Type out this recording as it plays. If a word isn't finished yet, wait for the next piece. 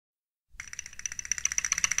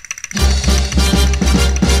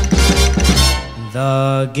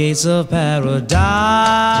The gates of paradise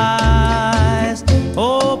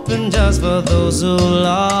open just for those who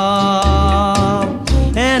love.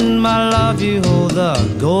 And my love, you hold the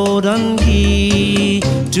golden key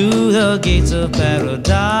to the gates of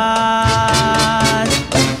paradise.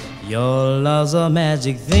 Your love's a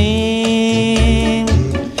magic thing.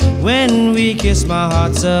 When we kiss, my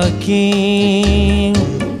heart's a king.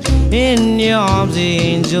 In your arms the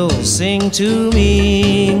angels sing to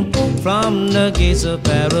me from the gates of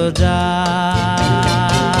paradise.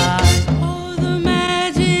 Oh, the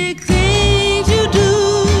magic things you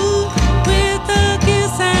do with a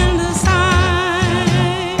kiss and a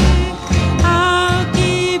sigh. I'll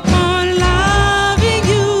keep on loving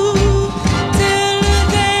you till the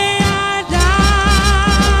day I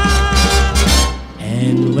die.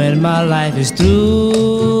 And when my life is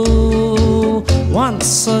through,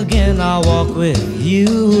 once again I'll walk with you,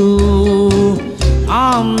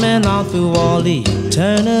 arm in arm through all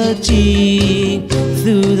eternity,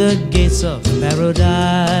 through the gates of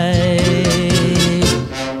paradise.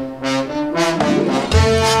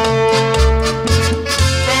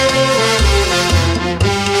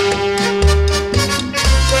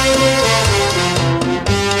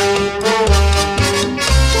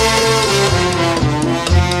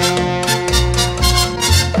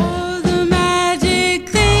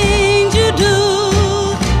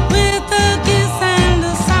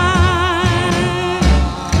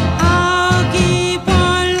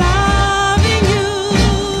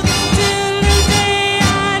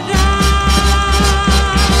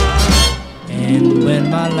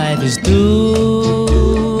 Is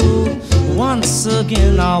through, once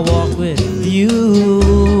again I'll walk with you,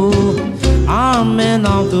 arm in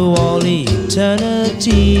arm through all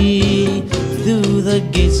eternity, through the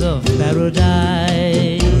gates of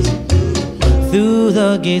paradise, through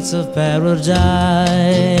the gates of paradise,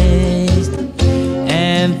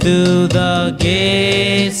 and through the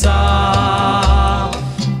gates of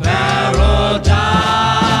paradise.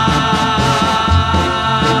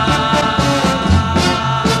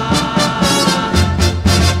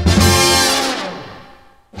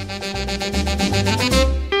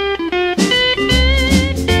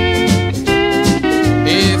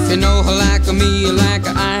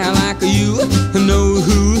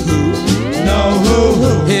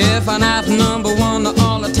 If I'm not number one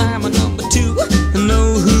all the time, I'm number two.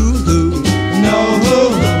 No hoo-hoo, no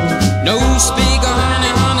hoo-hoo. No speak of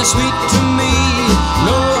honey, honey sweet to me.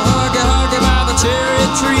 No huggy, huggy by the cherry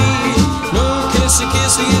tree. No kissy,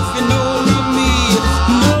 kissy if you know me.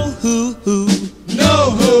 No hoo-hoo, no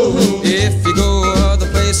hoo-hoo. If you go other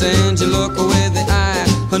place and you look with the eye,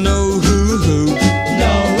 no hoo-hoo,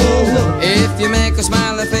 no hoo-hoo. If you make a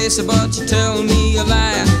smiley face but you tell me a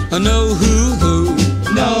lie, no hoo-hoo,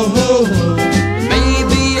 no hoo-hoo.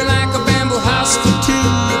 Maybe you like a bamboo house for two,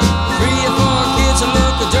 3 or 4 kids who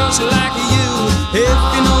look just like you. If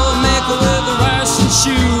you know a maker with a Russian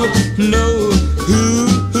shoe, no hoo-hoo.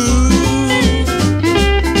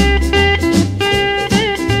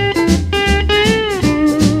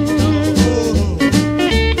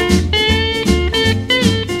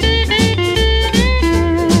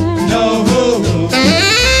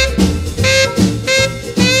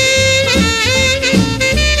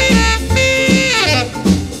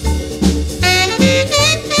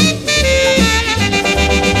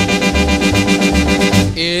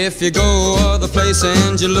 If you go other place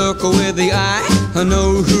and you look with the eye,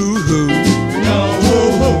 no hoo-hoo, no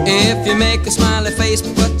hoo-hoo. If you make a smiley face